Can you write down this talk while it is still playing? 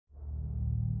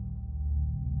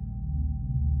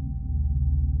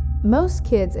Most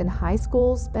kids in high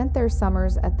school spent their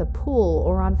summers at the pool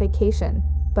or on vacation,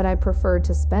 but I preferred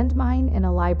to spend mine in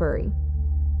a library.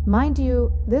 Mind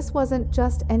you, this wasn't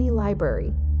just any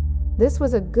library. This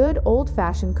was a good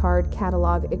old-fashioned card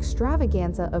catalog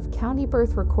extravaganza of county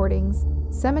birth recordings,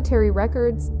 cemetery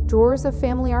records, drawers of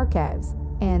family archives,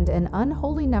 and an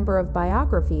unholy number of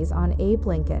biographies on Abe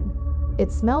Lincoln.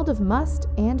 It smelled of must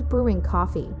and brewing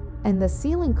coffee, and the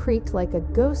ceiling creaked like a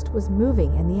ghost was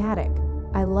moving in the attic.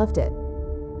 I loved it.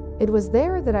 It was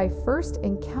there that I first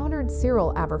encountered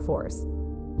Cyril Aberforce.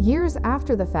 Years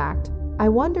after the fact, I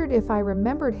wondered if I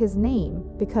remembered his name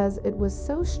because it was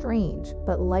so strange,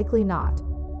 but likely not.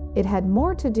 It had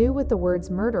more to do with the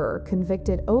words murderer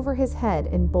convicted over his head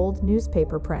in bold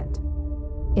newspaper print.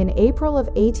 In April of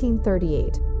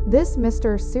 1838, this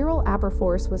Mr. Cyril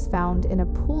Aberforce was found in a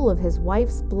pool of his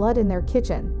wife's blood in their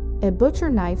kitchen, a butcher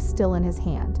knife still in his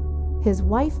hand. His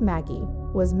wife, Maggie,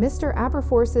 was Mr.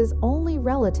 Aberforce's only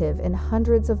relative in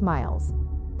hundreds of miles.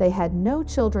 They had no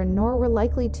children nor were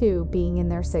likely to, being in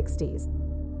their 60s.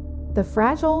 The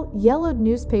fragile, yellowed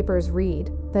newspapers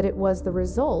read that it was the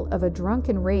result of a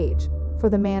drunken rage, for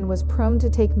the man was prone to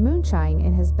take moonshine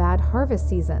in his bad harvest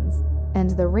seasons, and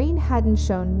the rain hadn't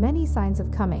shown many signs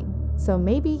of coming, so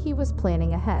maybe he was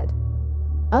planning ahead.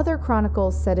 Other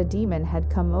chronicles said a demon had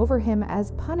come over him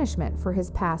as punishment for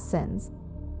his past sins.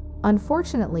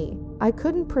 Unfortunately, I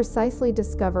couldn't precisely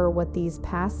discover what these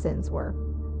past sins were.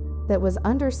 That was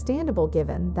understandable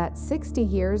given that 60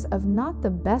 years of not the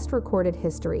best recorded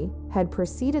history had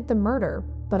preceded the murder,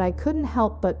 but I couldn't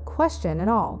help but question it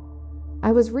all.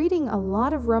 I was reading a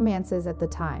lot of romances at the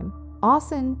time,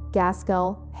 Austen,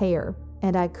 Gaskell, Hare,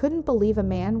 and I couldn't believe a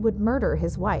man would murder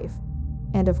his wife.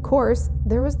 And of course,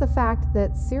 there was the fact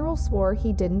that Cyril swore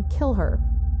he didn't kill her.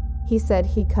 He said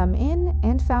he'd come in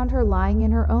and found her lying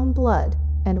in her own blood,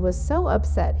 and was so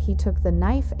upset he took the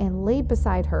knife and lay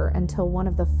beside her until one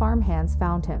of the farmhands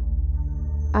found him.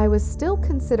 I was still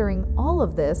considering all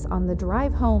of this on the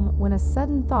drive home when a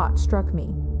sudden thought struck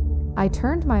me. I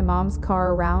turned my mom's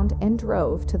car around and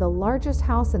drove to the largest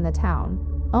house in the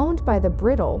town, owned by the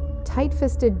brittle,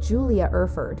 tight-fisted Julia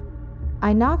Erford.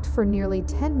 I knocked for nearly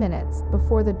 10 minutes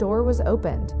before the door was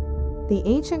opened. The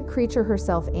ancient creature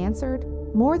herself answered,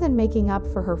 more than making up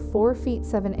for her 4 feet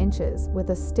 7 inches,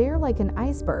 with a stare like an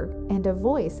iceberg and a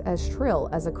voice as shrill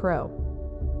as a crow.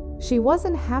 She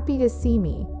wasn't happy to see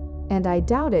me, and I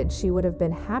doubted she would have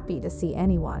been happy to see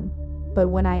anyone. But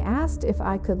when I asked if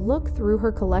I could look through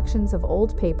her collections of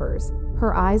old papers,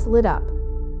 her eyes lit up.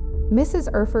 Mrs.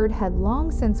 Erford had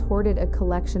long since hoarded a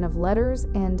collection of letters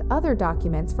and other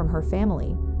documents from her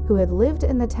family, who had lived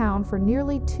in the town for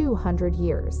nearly 200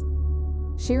 years.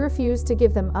 She refused to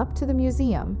give them up to the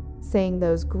museum, saying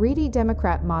those greedy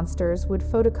Democrat monsters would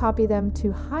photocopy them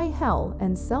to high hell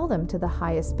and sell them to the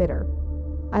highest bidder.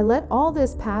 I let all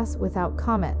this pass without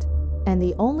comment, and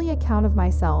the only account of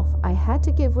myself I had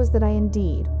to give was that I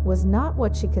indeed was not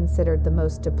what she considered the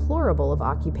most deplorable of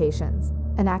occupations,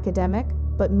 an academic,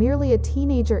 but merely a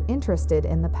teenager interested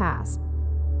in the past.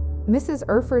 Mrs.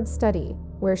 Erford's study,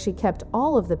 where she kept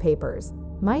all of the papers,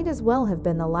 might as well have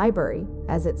been the library,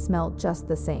 as it smelled just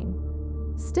the same.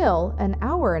 Still, an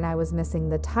hour and I was missing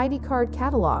the tidy card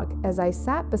catalog as I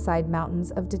sat beside mountains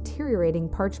of deteriorating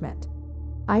parchment.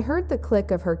 I heard the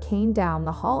click of her cane down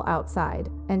the hall outside,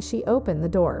 and she opened the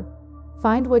door.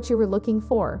 "Find what you were looking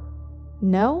for?"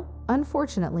 "No,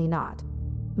 unfortunately not."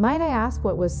 "Might I ask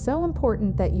what was so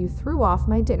important that you threw off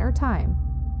my dinner time?"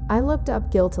 I looked up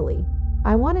guiltily.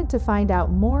 I wanted to find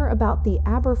out more about the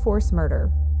Aberforce murder.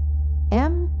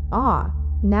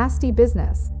 Nasty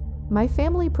business. My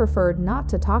family preferred not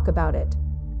to talk about it.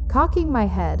 Cocking my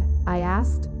head, I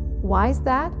asked, "Why's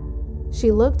that?"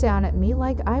 She looked down at me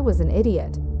like I was an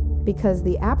idiot. "Because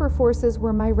the Aberforces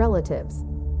were my relatives.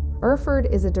 Erford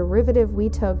is a derivative we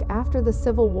took after the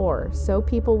Civil War so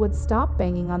people would stop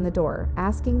banging on the door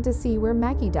asking to see where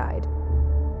Maggie died."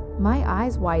 My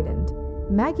eyes widened.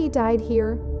 "Maggie died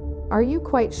here? Are you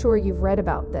quite sure you've read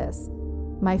about this?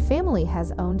 My family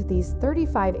has owned these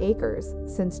 35 acres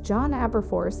since John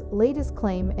Aberforce laid his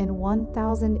claim in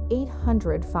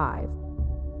 1805.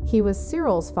 He was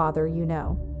Cyril's father, you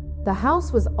know. The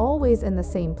house was always in the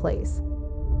same place.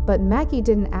 But Maggie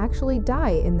didn't actually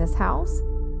die in this house.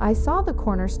 I saw the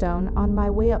cornerstone on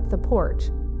my way up the porch.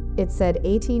 It said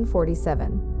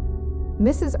 1847.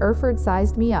 Mrs. Erford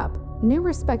sized me up, new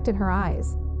respect in her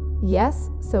eyes.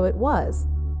 Yes, so it was.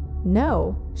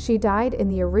 No, she died in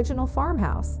the original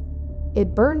farmhouse.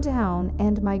 It burned down,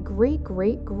 and my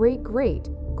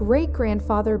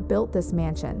great-great-great-great-great-grandfather built this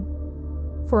mansion.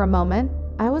 For a moment,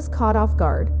 I was caught off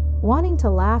guard. wanting to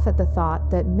laugh at the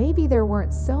thought that maybe there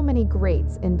weren't so many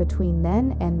greats in between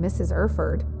then and Mrs.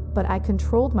 Erford, but I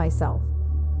controlled myself.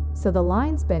 So the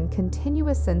line's been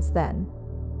continuous since then.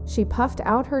 She puffed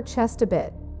out her chest a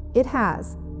bit. It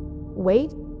has.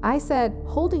 Wait, I said,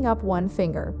 holding up one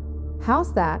finger.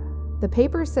 How's that? The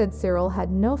paper said Cyril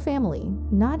had no family,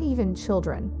 not even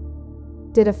children.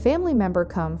 Did a family member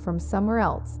come from somewhere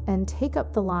else and take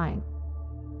up the line?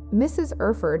 Mrs.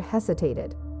 Erford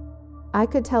hesitated. I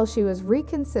could tell she was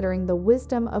reconsidering the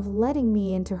wisdom of letting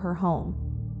me into her home.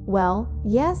 Well,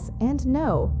 yes and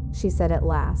no, she said at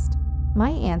last.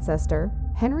 My ancestor,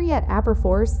 Henriette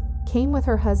Aberforce, came with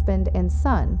her husband and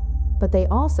son, but they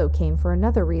also came for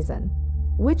another reason.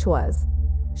 Which was,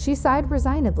 she sighed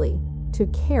resignedly, to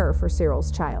care for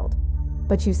Cyril's child.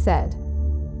 But you said,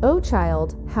 "Oh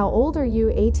child, how old are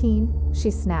you, 18? She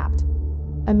snapped.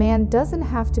 A man doesn't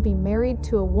have to be married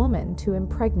to a woman to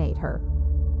impregnate her.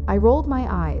 I rolled my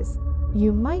eyes.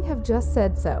 You might have just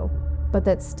said so, but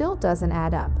that still doesn't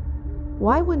add up.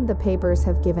 Why wouldn't the papers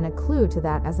have given a clue to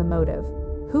that as a motive?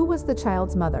 Who was the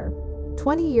child's mother?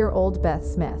 20-year-old Beth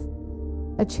Smith,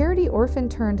 a charity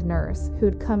orphan-turned-nurse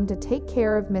who'd come to take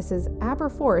care of Mrs.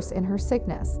 Aberforce in her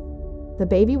sickness. The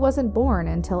baby wasn't born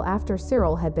until after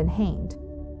Cyril had been hanged.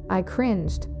 I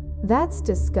cringed. That's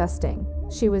disgusting.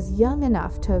 She was young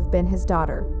enough to have been his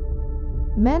daughter.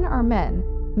 Men are men,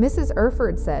 Mrs.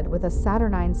 Erford said with a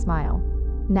saturnine smile.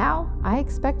 Now, I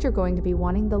expect you're going to be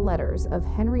wanting the letters of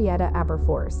Henrietta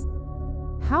Aberforce.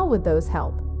 How would those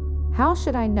help? How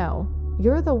should I know?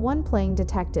 You're the one playing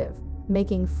detective,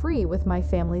 making free with my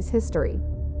family's history.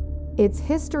 It's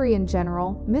history in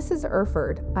general, Mrs.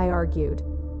 Erford, I argued,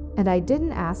 and I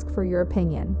didn't ask for your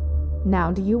opinion.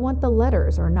 Now, do you want the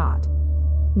letters or not?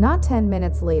 Not 10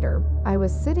 minutes later, I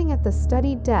was sitting at the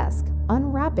study desk,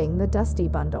 unwrapping the dusty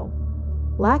bundle.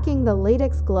 Lacking the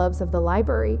latex gloves of the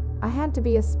library, I had to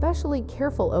be especially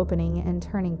careful opening and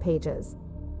turning pages.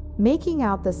 Making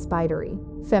out the spidery,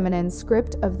 feminine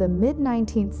script of the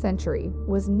mid-19th century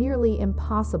was nearly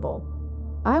impossible.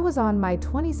 I was on my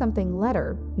 20-something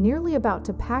letter, nearly about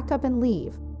to pack up and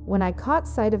leave, when I caught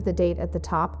sight of the date at the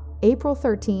top, April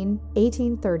 13,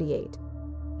 1838.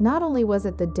 Not only was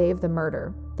it the day of the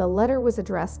murder, the letter was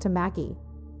addressed to Maggie.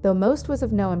 Though most was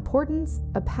of no importance,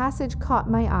 a passage caught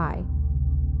my eye.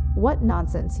 What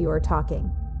nonsense you are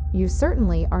talking. You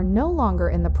certainly are no longer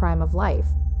in the prime of life,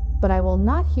 but I will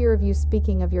not hear of you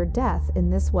speaking of your death in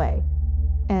this way.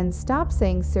 And stop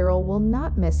saying Cyril will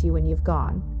not miss you when you've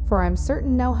gone, for I'm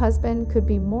certain no husband could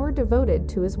be more devoted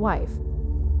to his wife.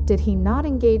 Did he not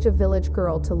engage a village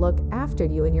girl to look after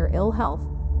you in your ill health?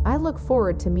 I look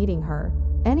forward to meeting her.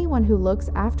 Anyone who looks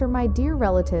after my dear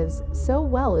relatives so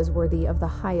well is worthy of the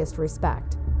highest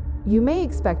respect. You may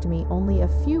expect me only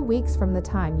a few weeks from the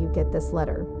time you get this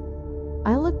letter.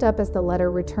 I looked up as the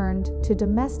letter returned to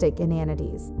domestic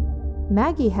inanities.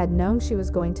 Maggie had known she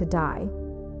was going to die.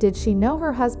 Did she know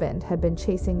her husband had been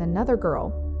chasing another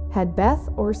girl? Had Beth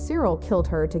or Cyril killed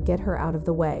her to get her out of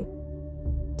the way?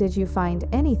 Did you find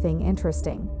anything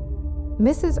interesting?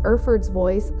 Mrs. Erford's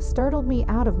voice startled me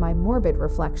out of my morbid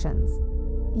reflections.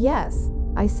 Yes,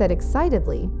 I said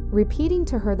excitedly, repeating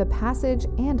to her the passage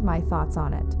and my thoughts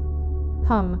on it.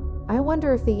 I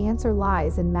wonder if the answer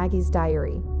lies in Maggie's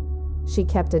diary. She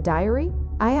kept a diary?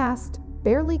 I asked,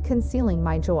 barely concealing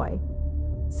my joy.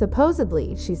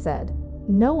 Supposedly, she said,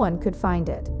 no one could find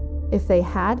it. If they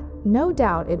had, no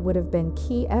doubt it would have been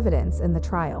key evidence in the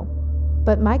trial.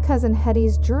 But my cousin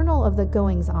Hetty's journal of the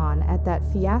goings-on at that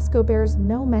fiasco bears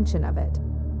no mention of it.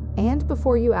 And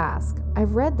before you ask,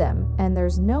 I've read them, and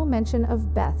there's no mention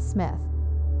of Beth Smith.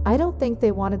 I don't think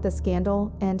they wanted the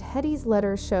scandal, and Hetty's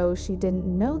letters show she didn't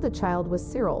know the child was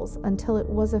Cyril's until it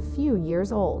was a few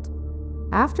years old.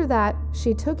 After that,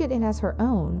 she took it in as her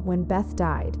own when Beth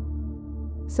died.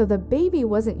 So the baby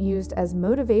wasn't used as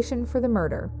motivation for the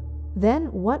murder.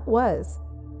 Then what was?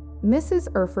 Mrs.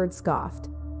 Erford scoffed.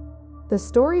 The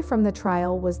story from the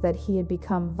trial was that he had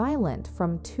become violent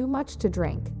from too much to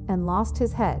drink and lost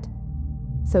his head.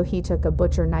 So he took a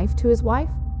butcher knife to his wife?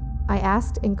 I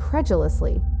asked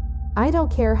incredulously. I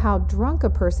don't care how drunk a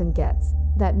person gets.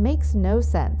 That makes no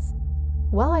sense.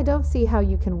 Well, I don't see how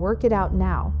you can work it out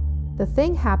now. The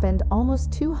thing happened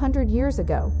almost 200 years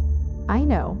ago. I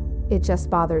know. It just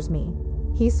bothers me.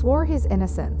 He swore his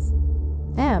innocence.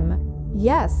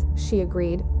 Yes, she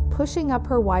agreed, pushing up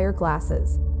her wire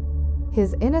glasses.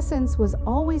 His innocence was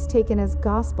always taken as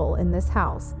gospel in this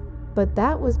house, but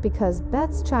that was because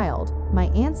Beth's child, my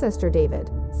ancestor David,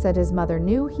 said his mother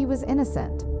knew he was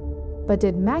innocent. But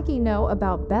did Maggie know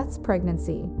about Beth's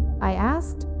pregnancy? I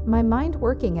asked, my mind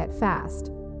working at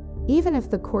fast. Even if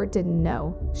the court didn't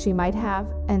know, she might have,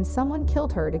 and someone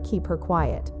killed her to keep her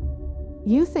quiet.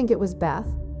 "You think it was Beth?"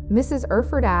 Mrs.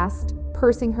 Erford asked,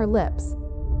 pursing her lips.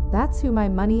 "That's who my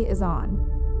money is on.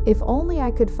 If only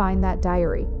I could find that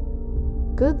diary."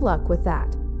 "Good luck with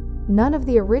that. None of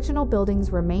the original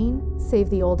buildings remain, save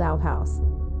the old outhouse."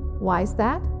 "Why's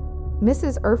that?"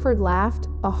 Mrs. Erford laughed,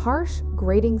 a harsh,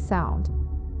 grating sound.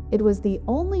 "It was the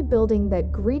only building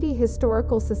that greedy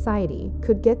historical society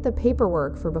could get the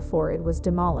paperwork for before it was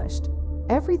demolished.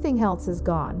 Everything else is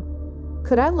gone."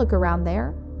 "Could I look around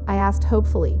there?" I asked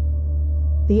hopefully.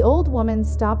 The old woman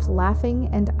stopped laughing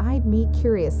and eyed me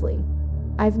curiously.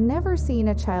 I've never seen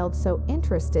a child so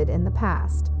interested in the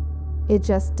past. It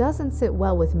just doesn't sit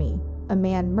well with me, a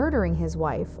man murdering his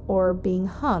wife or being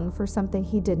hung for something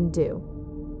he didn't do.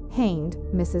 "Hanged,"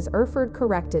 Mrs. Erford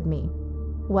corrected me.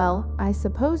 "Well, I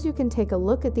suppose you can take a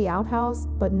look at the outhouse,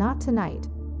 but not tonight.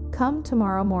 Come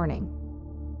tomorrow morning."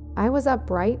 I was up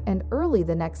bright and early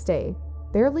the next day,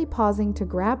 barely pausing to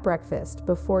grab breakfast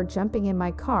before jumping in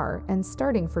my car and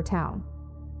starting for town.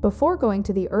 Before going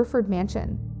to the Erford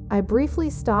mansion, I briefly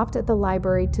stopped at the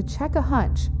library to check a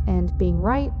hunch and, being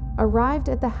right, arrived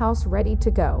at the house ready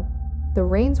to go. The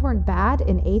rains weren't bad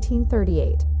in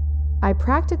 1838. I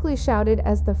practically shouted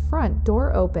as the front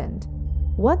door opened.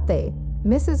 "What they?"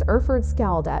 Mrs. Erford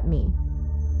scowled at me.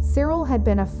 "Cyril had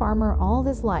been a farmer all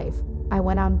his life," I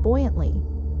went on buoyantly.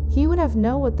 "He would have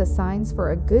known what the signs for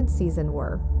a good season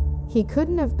were. He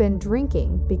couldn't have been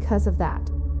drinking because of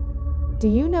that." "Do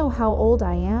you know how old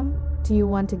I am? Do you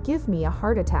want to give me a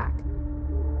heart attack?"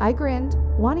 I grinned,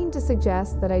 wanting to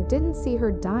suggest that I didn't see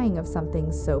her dying of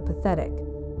something so pathetic.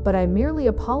 But I merely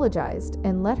apologized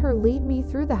and let her lead me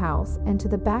through the house and to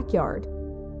the backyard.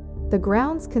 The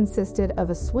grounds consisted of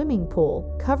a swimming pool,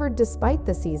 covered despite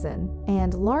the season,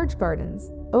 and large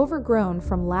gardens, overgrown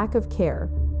from lack of care.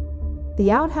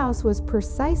 The outhouse was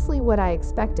precisely what I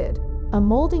expected, a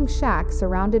molding shack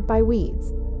surrounded by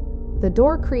weeds. The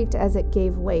door creaked as it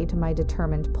gave way to my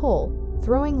determined pull,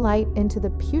 throwing light into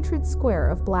the putrid square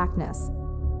of blackness.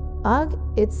 "Ugh,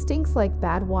 it stinks like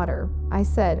bad water," I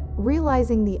said,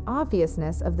 realizing the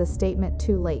obviousness of the statement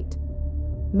too late.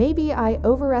 "Maybe I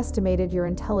overestimated your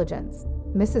intelligence,"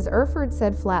 Mrs. Erford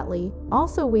said flatly,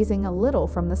 also wheezing a little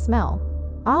from the smell.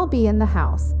 "I'll be in the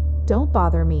house. Don't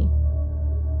bother me."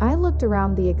 I looked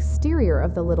around the exterior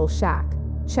of the little shack,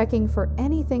 checking for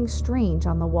anything strange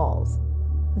on the walls.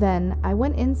 Then I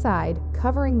went inside,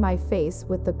 covering my face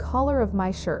with the collar of my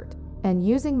shirt and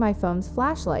using my phone's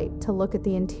flashlight to look at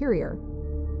the interior.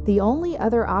 The only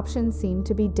other option seemed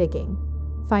to be digging.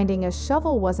 Finding a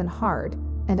shovel wasn't hard,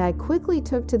 and I quickly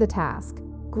took to the task,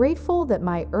 grateful that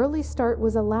my early start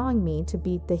was allowing me to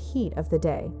beat the heat of the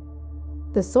day.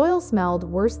 The soil smelled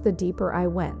worse the deeper I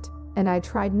went, and I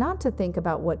tried not to think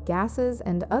about what gases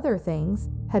and other things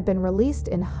had been released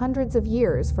in hundreds of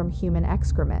years from human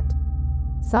excrement.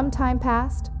 Some time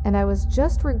passed, and I was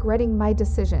just regretting my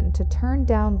decision to turn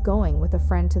down going with a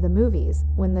friend to the movies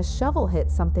when the shovel hit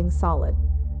something solid.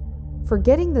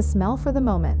 Forgetting the smell for the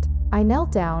moment, I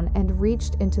knelt down and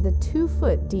reached into the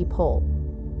 2-foot deep hole.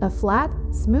 A flat,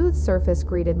 smooth surface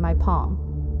greeted my palm.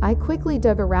 I quickly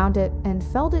dug around it and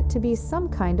felt it to be some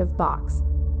kind of box.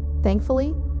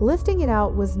 Thankfully, lifting it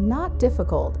out was not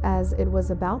difficult as it was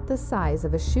about the size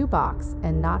of a shoebox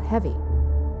and not heavy.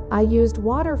 I used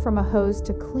water from a hose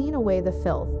to clean away the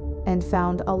filth and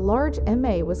found a large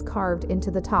MA was carved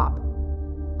into the top.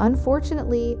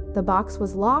 Unfortunately, the box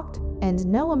was locked and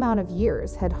no amount of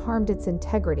years had harmed its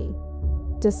integrity.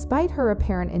 Despite her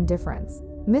apparent indifference,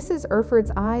 Mrs.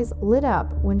 Erford's eyes lit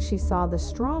up when she saw the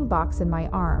strong box in my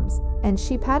arms, and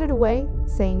she patted away,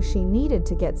 saying she needed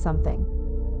to get something.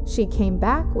 She came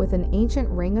back with an ancient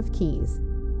ring of keys.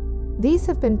 "These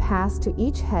have been passed to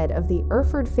each head of the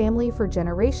Erford family for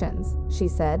generations," she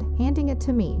said, handing it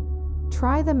to me.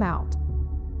 "Try them out."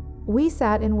 We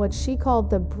sat in what she called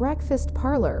the breakfast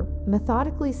parlor,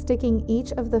 methodically sticking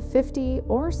each of the 50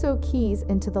 or so keys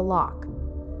into the lock.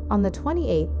 On the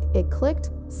 28th, it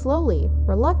clicked, slowly,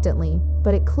 reluctantly,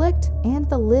 but it clicked and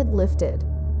the lid lifted.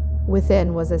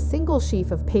 Within was a single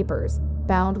sheaf of papers,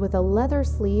 bound with a leather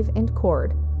sleeve and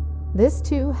cord. This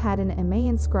too had an MA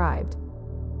inscribed.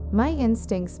 My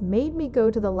instincts made me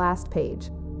go to the last page,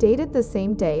 dated the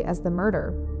same day as the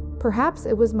murder. Perhaps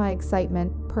it was my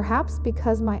excitement, perhaps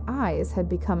because my eyes had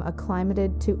become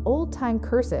acclimated to old-time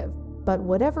cursive, but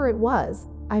whatever it was,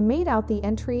 I made out the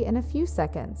entry in a few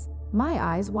seconds. My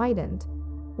eyes widened.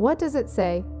 "What does it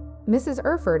say?" Mrs.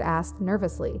 Erford asked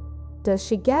nervously. "Does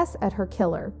she guess at her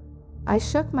killer?" I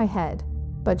shook my head.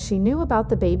 "But she knew about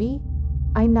the baby?"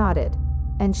 I nodded.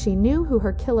 "And she knew who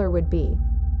her killer would be."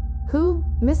 Who?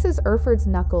 Mrs. Erford's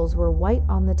knuckles were white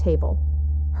on the table.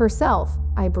 Herself,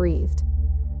 I breathed.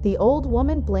 The old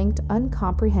woman blinked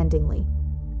uncomprehendingly.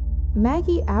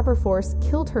 Maggie Aberforce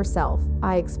killed herself,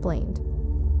 I explained.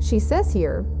 She says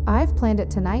here, I've planned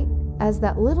it tonight, as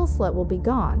that little slut will be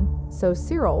gone, so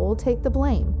Cyril will take the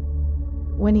blame.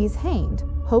 When he's hanged,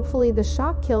 hopefully the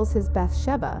shock kills his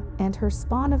Bathsheba and her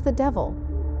spawn of the devil.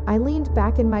 I leaned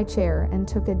back in my chair and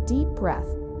took a deep breath.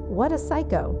 What a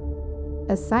psycho.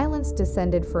 A silence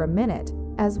descended for a minute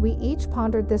as we each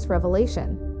pondered this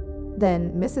revelation.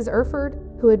 Then Mrs. Erford,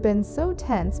 who had been so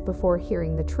tense before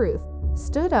hearing the truth,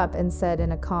 stood up and said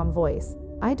in a calm voice,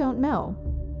 I don't know.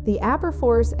 The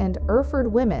Aberforce and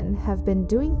Erford women have been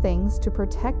doing things to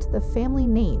protect the family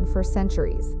name for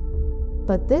centuries.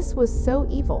 But this was so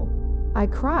evil. I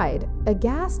cried,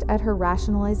 aghast at her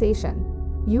rationalization.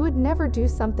 You would never do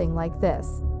something like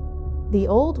this. The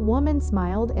old woman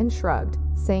smiled and shrugged,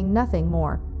 saying nothing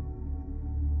more.